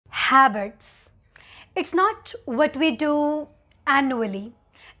Habits. It's not what we do annually.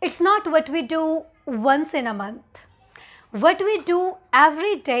 It's not what we do once in a month. What we do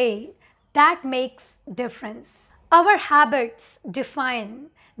every day, that makes difference. Our habits define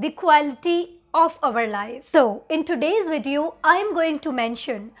the quality of our life. So in today's video, I am going to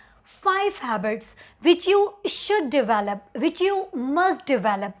mention 5 habits which you should develop, which you must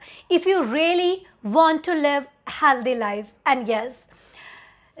develop if you really want to live a healthy life. And yes,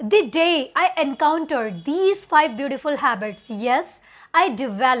 the day I encountered these 5 beautiful habits, yes, I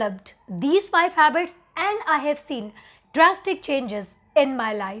developed these 5 habits and I have seen drastic changes in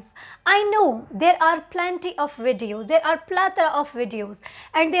my life. I know there are plenty of videos, there are plethora of videos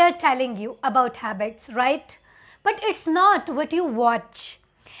and they are telling you about habits, right? But it's not what you watch.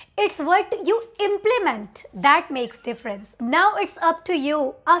 It's what you implement that makes difference. Now it's up to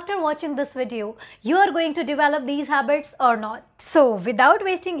you. After watching this video, you are going to develop these habits or not. So without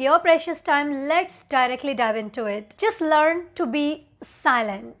wasting your precious time, let's directly dive into it. Just learn to be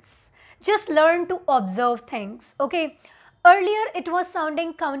silent. Just learn to observe things, okay? Earlier, it was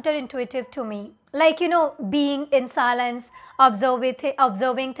sounding counterintuitive to me. Like, being in silence,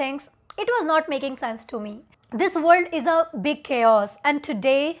 observing things. It was not making sense to me. This world is a big chaos, and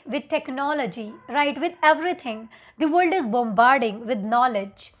today with technology, right, with everything, the world is bombarding with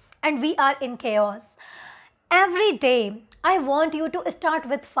knowledge and we are in chaos. Every day, I want you to start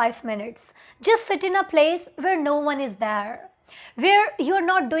with 5 minutes. Just sit in a place where no one is there, where you're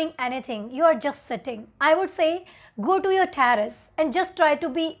not doing anything, you are just sitting. I would say go to your terrace and just try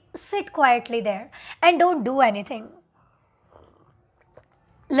to sit quietly there and don't do anything.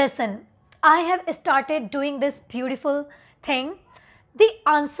 Listen. I have started doing this beautiful thing. The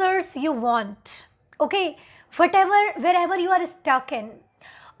answers you want, okay, wherever you are stuck in,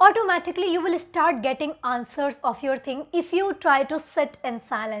 automatically you will start getting answers of your thing if you try to sit in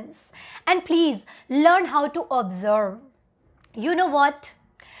silence. And please learn how to observe. You know what?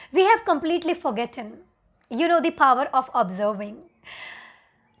 We have completely forgotten, the power of observing.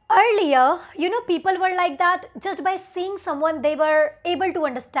 Earlier, people were like that. Just by seeing someone, they were able to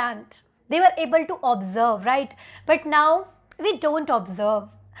understand. They were able to observe, right? But now we don't observe.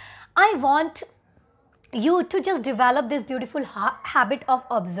 I want you to just develop this beautiful habit of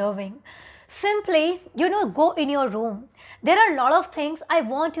observing. Simply, go in your room. There are a lot of things. I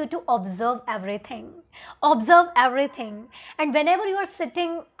want you to observe everything. Observe everything. And whenever you are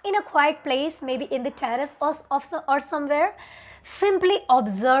sitting in a quiet place, maybe in the terrace or somewhere, simply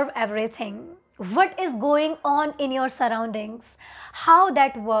observe everything. What is going on in your surroundings, how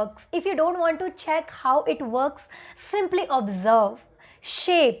that works. If you don't want to check how it works, simply observe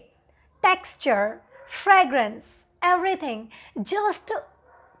shape, texture, fragrance, everything. Just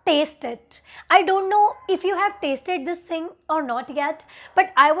taste it. I don't know if you have tasted this thing or not yet,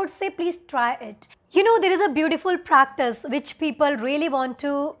 but I would say please try it. There is a beautiful practice which people really want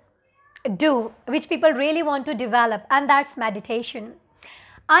to do, which people really want to develop, and that's meditation.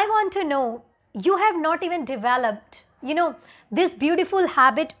 I want to know, you have not even developed, this beautiful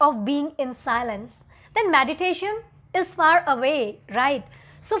habit of being in silence, then meditation is far away, right?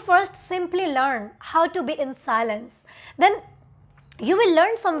 So first simply learn how to be in silence. Then you will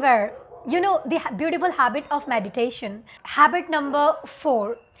learn somewhere, the beautiful habit of meditation. Habit number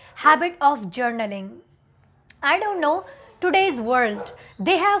 4, habit of journaling. I don't know, today's world,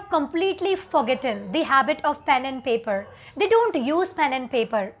 they have completely forgotten the habit of pen and paper. They don't use pen and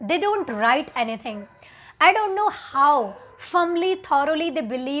paper. They don't write anything. I don't know how firmly, thoroughly they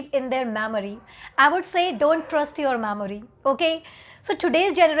believe in their memory. I would say don't trust your memory, okay? So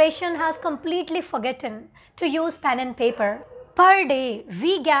today's generation has completely forgotten to use pen and paper. Per day,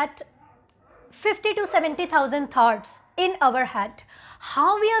 we get 50 to 70,000 thoughts in our head.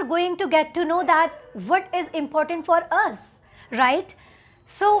 How we are going to get to know that what is important for us, right?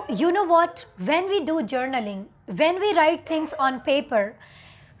 So you know what? When we do journaling, when we write things on paper,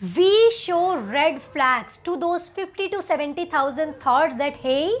 we show red flags to those 50 to 70,000 thoughts that,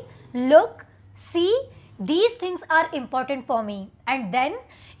 hey, look, see, these things are important for me. And then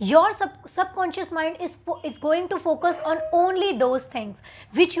your subconscious mind is going to focus on only those things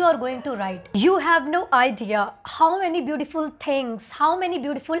which you are going to write. You have no idea how many beautiful things, how many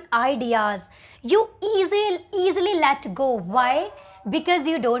beautiful ideas you easily let go. Why? Because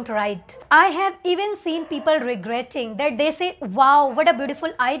you don't write. I have even seen people regretting that. They say, wow, what a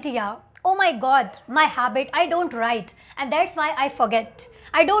beautiful idea. Oh my God, my habit, I don't write, and that's why I forget.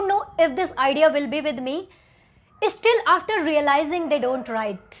 I don't know if this idea will be with me. Still, after realizing they don't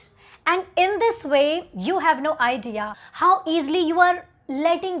write. And in this way, you have no idea how easily you are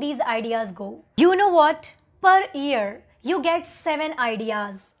letting these ideas go. You know what? Per year, you get 7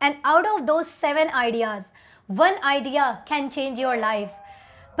 ideas. And out of those 7 ideas, one idea can change your life.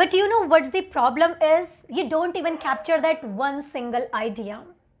 But you know what's the problem is? You don't even capture that one single idea.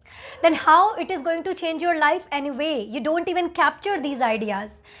 Then how it is going to change your life anyway? You don't even capture these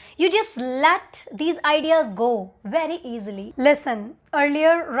ideas. You just let these ideas go very easily. Listen,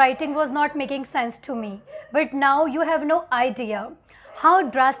 earlier writing was not making sense to me, but now you have no idea how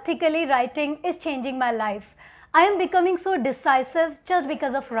drastically writing is changing my life. I am becoming so decisive just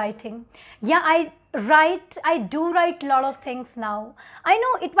because of writing. Yeah, I do write a lot of things now. I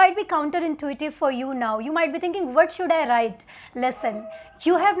know it might be counterintuitive for you now. You might be thinking, what should I write? Listen,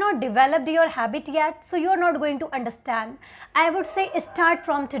 you have not developed your habit yet, so you are not going to understand. I would say start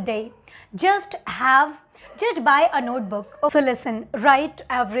from today. Just buy a notebook. So listen, write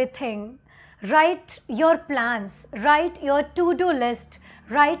everything. Write your plans, write your to-do list,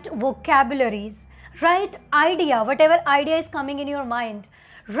 write vocabularies, write idea, whatever idea is coming in your mind.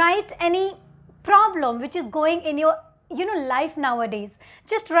 Write any problem which is going in your life nowadays.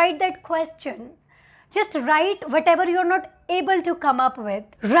 Just write that question. Just write whatever you are not able to come up with.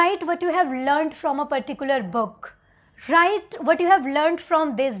 Write what you have learned from a particular book. Write what you have learned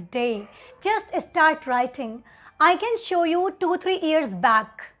from this day. Just start writing. I can show you 2-3 years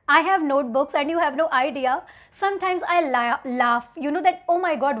back. I have notebooks and you have no idea. Sometimes I laugh, that, oh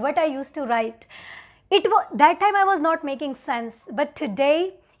my God, what I used to write. That time I was not making sense, but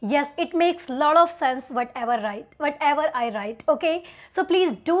today, yes, it makes a lot of sense whatever I write, okay? So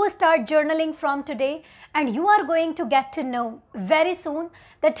please do start journaling from today, and you are going to get to know very soon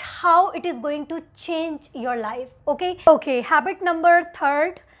that how it is going to change your life, okay? Okay, habit number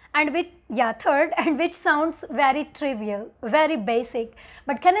third, and which sounds very trivial, very basic.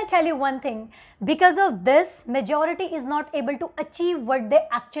 But can I tell you one thing? Because of this, majority is not able to achieve what they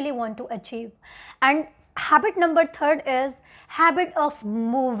actually want to achieve. And habit number third is habit of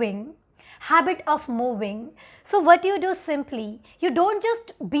moving. Habit of moving. So what you do simply, you don't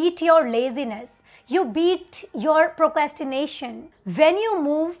just beat your laziness, you beat your procrastination. When you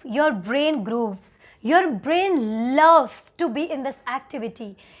move, your brain grooves. Your brain loves to be in this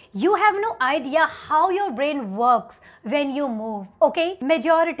activity. You have no idea how your brain works when you move, okay?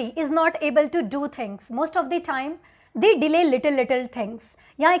 Majority is not able to do things. Most of the time, they delay little things.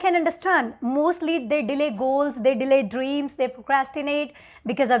 Yeah, I can understand. Mostly they delay goals, they delay dreams, they procrastinate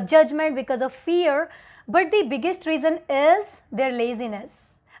because of judgment, because of fear. But the biggest reason is their laziness,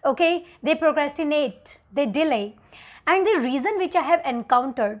 okay? They procrastinate, they delay. And the reason which I have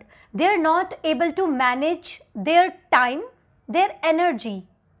encountered, they are not able to manage their time, their energy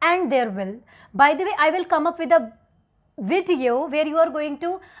and their will. By the way, I will come up with a video where you are going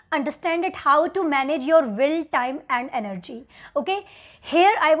to understand it how to manage your will, time and energy. Okay,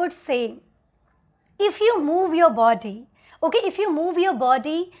 here I would say, if you move your body, okay, if you move your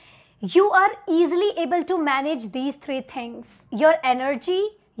body, you are easily able to manage these 3 things: your energy,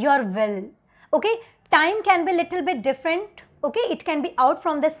 your will. Okay, time can be little bit different, okay, it can be out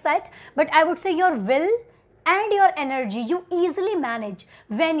from this set, but I would say your will and your energy you easily manage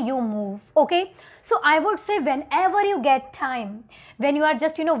when you move, okay? So I would say whenever you get time, when you are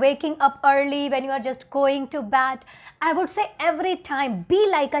just waking up early, when you are just going to bed, I would say every time be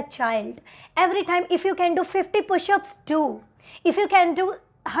like a child. Every time, if you can do 50 push-ups, do. If you can do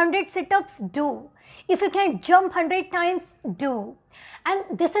 100 sit-ups, do. If you can jump 100 times, do.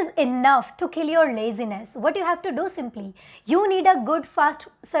 And this is enough to kill your laziness. What you have to do simply, you need a good fast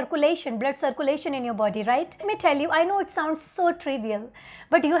circulation, blood circulation in your body, right? Let me tell you, I know it sounds so trivial,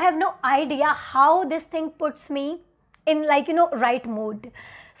 but you have no idea how this thing puts me in right mood.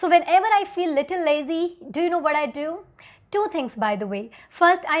 So whenever I feel little lazy, do you know what I do? 2 things, by the way.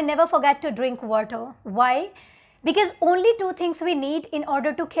 First, I never forget to drink water. Why? Because only 2 things we need in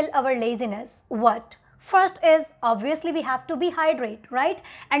order to kill our laziness. What? First is, obviously we have to be hydrated, right?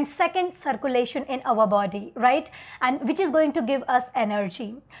 And second, circulation in our body, right? And which is going to give us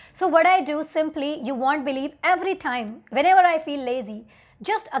energy. So what I do simply, you won't believe, every time, whenever I feel lazy,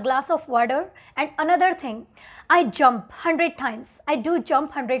 just a glass of water. And another thing, I jump 100 times. I do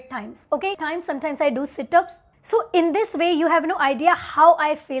jump 100 times, okay? Sometimes I do sit-ups. So in this way, you have no idea how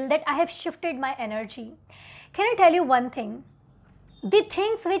I feel that I have shifted my energy. Can I tell you one thing? The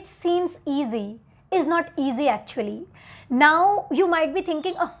things which seems easy is not easy actually. Now you might be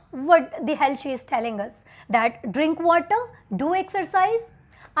thinking, oh, what the hell she is telling us? That drink water, do exercise.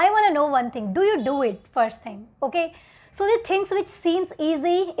 I want to know one thing. Do you do it first thing? Okay. So the things which seems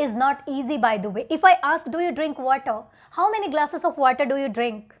easy is not easy, by the way. If I ask, do you drink water? How many glasses of water do you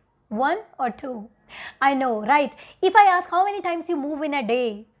drink? 1 or 2? I know, right? If I ask how many times you move in a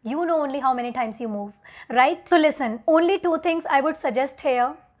day, you know only how many times you move, right? So listen, only 2 things I would suggest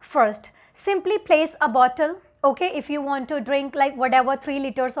here. First, simply place a bottle. Okay, if you want to drink like whatever 3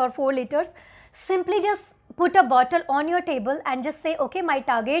 liters or 4 liters, simply just put a bottle on your table and just say, okay, my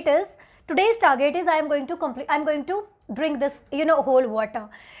target is, today's target is I am going to drink this, whole water.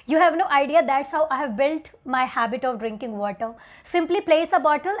 You have no idea, that's how I have built my habit of drinking water. Simply place a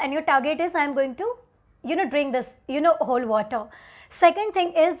bottle and your target is I am going to, drink this, whole water. Second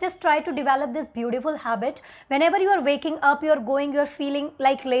thing is, just try to develop this beautiful habit. Whenever you are waking up, you're feeling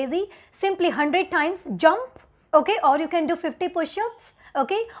like lazy, simply 100 times jump, okay, or you can do 50 push-ups,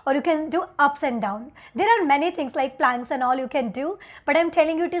 okay, or you can do ups and down. There are many things like planks and all you can do, but I'm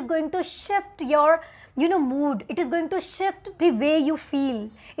telling you, it is going to shift your, mood. It is going to shift the way you feel.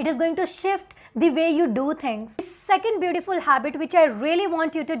 It is going to shift the way you do things. The second beautiful habit which I really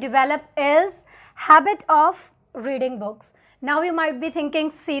want you to develop is habit of reading books. Now you might be thinking,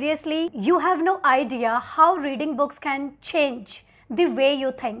 seriously, you have no idea how reading books can change the way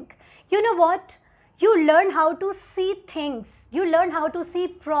you think. You know what? You learn how to see things. You learn how to see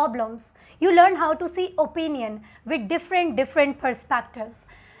problems. You learn how to see opinion with different perspectives.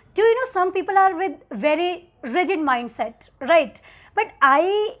 Do you know some people are with very rigid mindset, right? But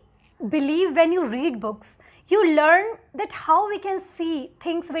I believe when you read books, you learn that how we can see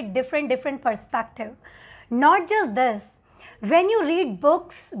things with different perspective. Not just this. When you read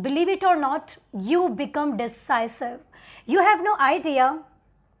books, believe it or not, you become decisive. You have no idea.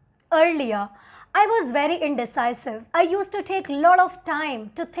 Earlier, I was very indecisive. I used to take a lot of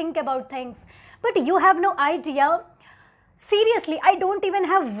time to think about things. But you have no idea. Seriously, I don't even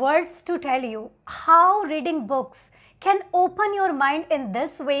have words to tell you how reading books can open your mind in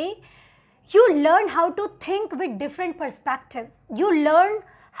this way. You learn how to think with different perspectives. You learn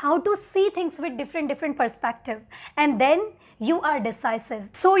how to see things with different perspective, and then you are decisive.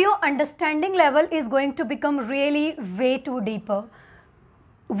 So your understanding level is going to become really way too deeper.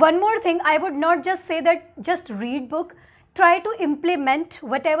 One more thing, I would not just say that just read book, try to implement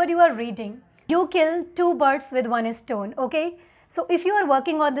whatever you are reading. You kill 2 birds with 1 stone, okay? So if you are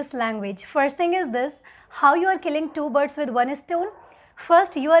working on this language, first thing is this, how you are killing 2 birds with 1 stone.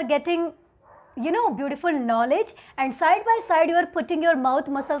 First, you are getting beautiful knowledge, and side by side you are putting your mouth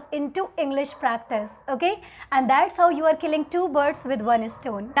muscles into English practice, okay, and that's how you are killing 2 birds with 1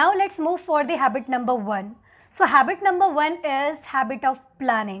 stone. Now let's move for the habit number 1. So habit number 1 is habit of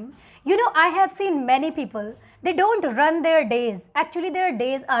planning. I have seen many people, they don't run their days, actually their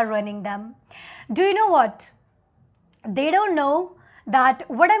days are running them. Do you know what? They don't know that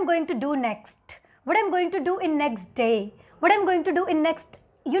what I'm going to do next, what I'm going to do in next day, what I'm going to do in next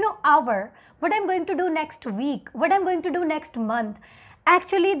hour, what I'm going to do next week, what I'm going to do next month.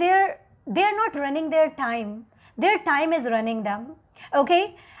 Actually, they're not running their time. Their time is running them.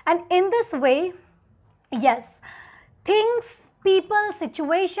 Okay? And in this way, yes, things, people,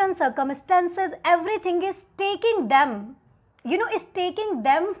 situations, circumstances, everything is taking them, is taking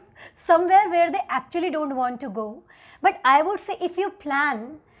them somewhere where they actually don't want to go. But I would say if you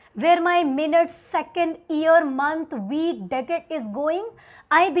plan where my minute, second, year, month, week, decade is going,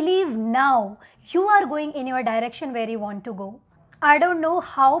 I believe now you are going in your direction where you want to go. I don't know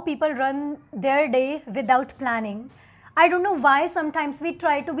how people run their day without planning. I don't know why sometimes we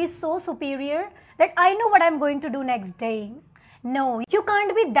try to be so superior that I know what I'm going to do next day. No, you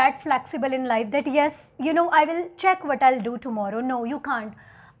can't be that flexible in life that yes, I will check what I'll do tomorrow. No, you can't.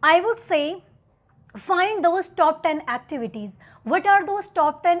 I would say find those top 10 activities. What are those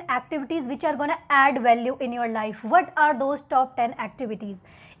top 10 activities which are going to add value in your life? What are those top 10 activities?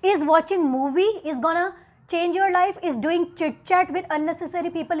 Is watching movie is going to change your life? Is doing chit chat with unnecessary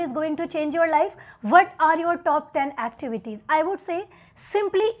people is going to change your life? What are your top 10 activities? I would say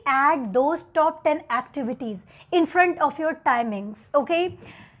simply add those top 10 activities in front of your timings, okay?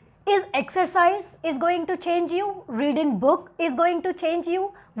 Is exercise is going to change you? Reading book is going to change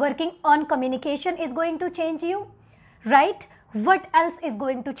you? Working on communication is going to change you? Right? What else is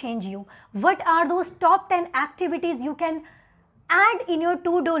going to change you? What are those top 10 activities you can add in your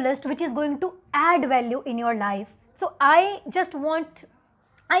to-do list which is going to add value in your life? So I just want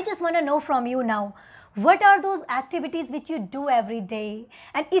to know from you now, what are those activities which you do every day?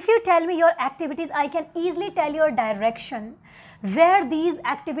 And if you tell me your activities, I can easily tell your direction where these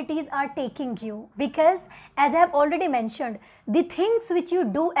activities are taking you, because as I have already mentioned, the things which you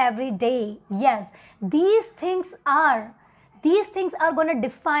do every day, yes, these things are going to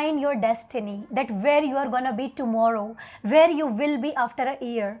define your destiny, that where you are going to be tomorrow, where you will be after a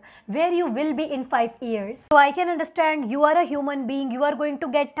year, where you will be in 5 years. So I can understand you are a human being, you are going to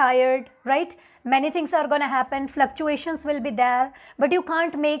get tired, right? Many things are going to happen, fluctuations will be there, but you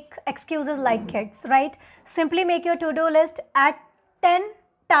can't make excuses like kids, right? Simply make your to-do list at 10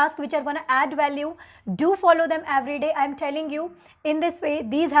 tasks which are going to add value. Do follow them every day. I'm telling you, in this way,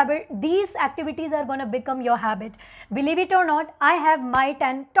 these activities are going to become your habit. Believe it or not, I have my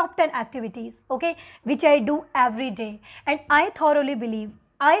top 10 activities, okay, which I do every day. And I firmly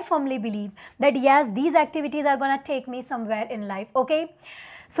believe that yes, these activities are going to take me somewhere in life, okay.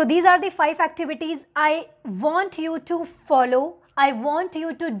 So these are the 5 activities I want you to follow. I want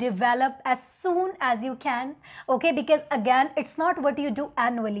you to develop as soon as you can, okay, because again, it's not what you do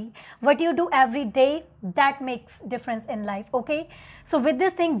annually, what you do every day, that makes difference in life, okay. So with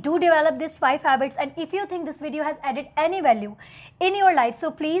this thing, do develop these 5 habits, and if you think this video has added any value in your life,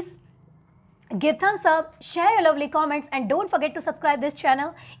 so please give thumbs up, share your lovely comments, and don't forget to subscribe this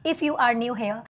channel if you are new here.